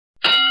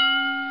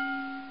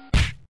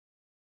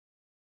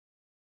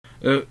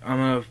Look, I'm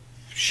a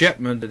shit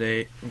mood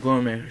today. I'm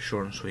going to make it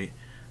short and sweet.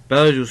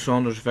 Billy Joe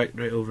Saunders'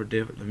 victory over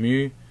David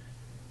Lemieux.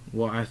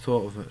 What I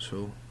thought of it,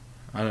 so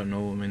I don't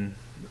know. I mean,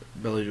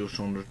 Billy Joe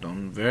Saunders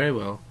done very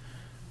well.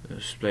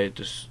 Displayed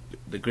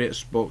the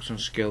greatest boxing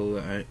skill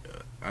that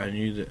I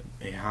knew that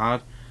he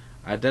had.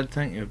 I did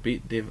think he would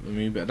beat David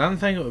Lemieux, but I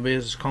didn't think it would be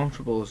as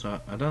comfortable as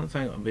that. I didn't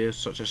think it would be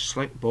such a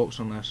slick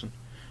boxing lesson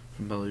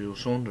from Billy Joe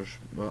Saunders.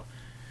 But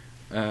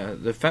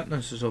the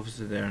fitness is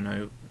obviously there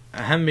now.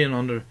 Him being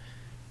under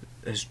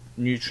his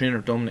new trainer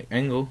Dominic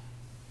Ingle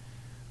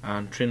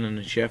and training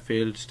in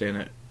Sheffield, staying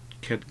at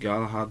Kid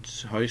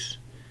Galahad's house,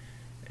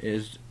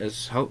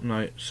 is helping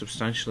out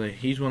substantially.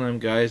 He's one of them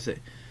guys that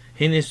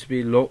he needs to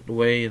be locked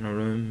away in a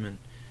room, and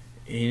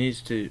he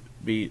needs to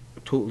be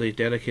totally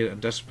dedicated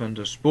and disciplined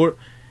to sport.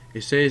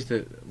 He says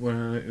that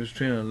when he was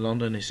training in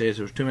London, he says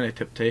there was too many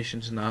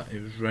temptations and that. He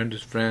was around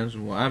his friends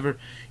and whatever.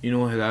 You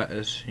know how that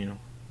is, you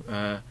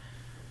know.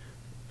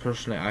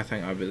 Personally, I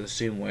think I'd be the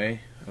same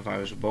way if I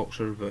was a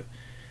boxer, but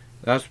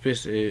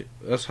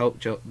that's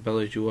helped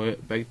Billy Joe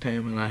out big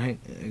time, and I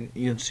think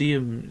you can see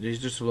him.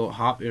 He's just a lot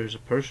happier as a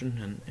person,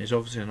 and he's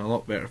obviously in a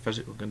lot better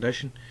physical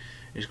condition.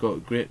 He's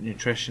got great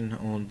nutrition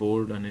on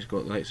board, and he's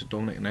got the likes of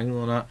Dominic and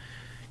Ingle and that,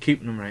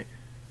 keeping him right.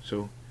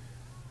 So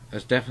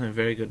it's definitely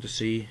very good to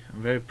see.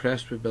 I'm very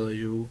impressed with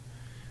Billy Joe,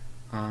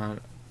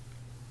 and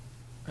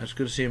it's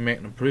good to see him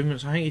making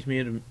improvements. I think he's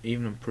made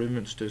even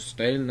improvements to his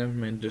style, never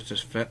mind just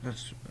his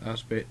fitness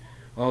aspect.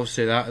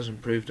 Obviously that has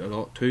improved a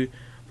lot too.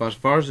 But as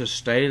far as his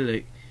style,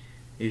 like,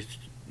 he's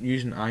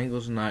using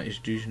angles and that, he's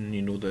using,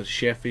 you know, the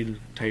Sheffield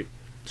type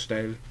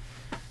style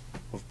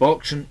of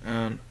boxing,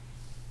 and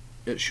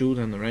it showed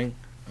in the ring.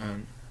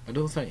 And I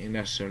don't think he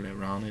necessarily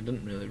ran. He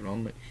didn't really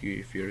run like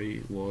Hughie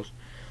Fury was,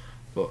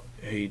 but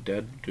he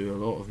did do a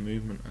lot of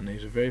movement, and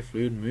he's a very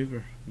fluid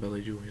mover,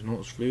 Billy Joe. He's not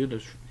as fluid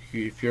as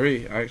Hughie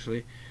Fury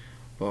actually,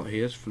 but he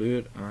is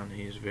fluid and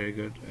he's very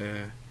good.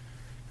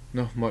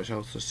 Not much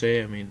else to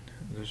say. I mean,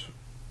 there's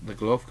the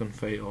Golovkin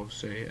fight,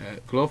 obviously.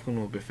 Golovkin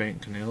will be fighting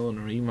Canelo in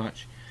a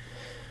rematch.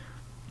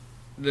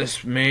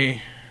 This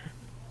may...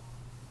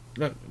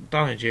 Look,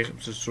 Danny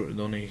Jacobs is sort of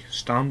the only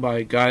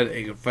standby guy that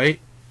he could fight.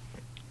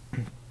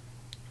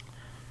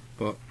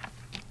 But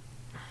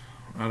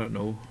I don't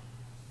know.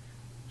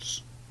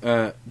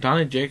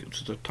 Danny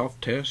Jacobs is a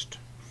tough test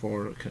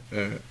for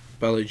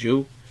Billy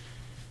Joe.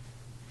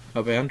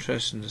 It'll be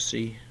interesting to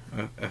see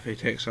if he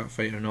takes that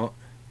fight or not.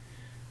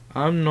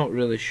 I'm not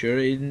really sure.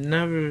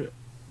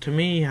 To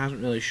me, he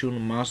hasn't really shown a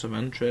massive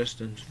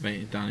interest in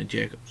fighting Danny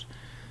Jacobs,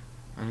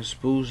 and I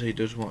suppose he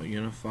does want to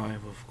unify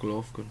with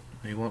Golovkin.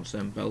 He wants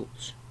them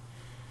belts,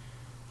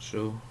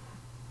 so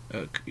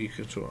you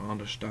can sort of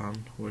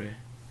understand why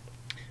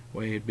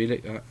he'd be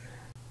like that.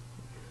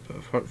 But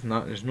apart from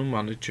that, there's no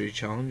mandatory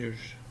challengers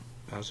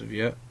as of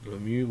yet.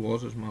 Lemieux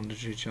was his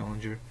mandatory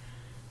challenger,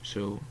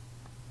 so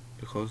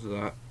because of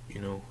that, he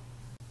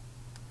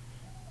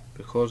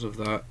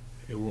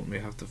won't may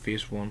have to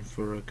face one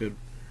for a good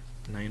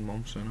 9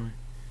 months anyway.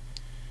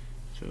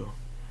 So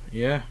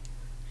yeah,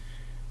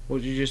 what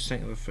did you just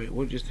think of the fight?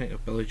 What did you think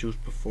of Billy Joe's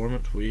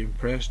performance? Were you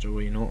impressed or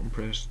were you not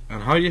impressed?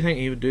 And how do you think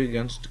he would do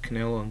against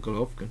Canelo and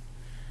Golovkin?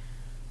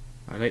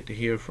 I'd like to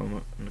hear from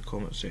it in the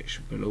comment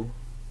section below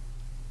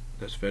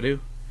this video,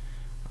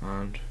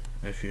 and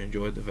if you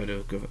enjoyed the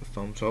video, give it a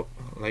thumbs up,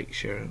 like,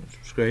 share and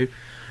subscribe.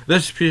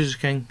 This is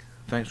King.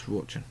 Thanks for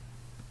watching.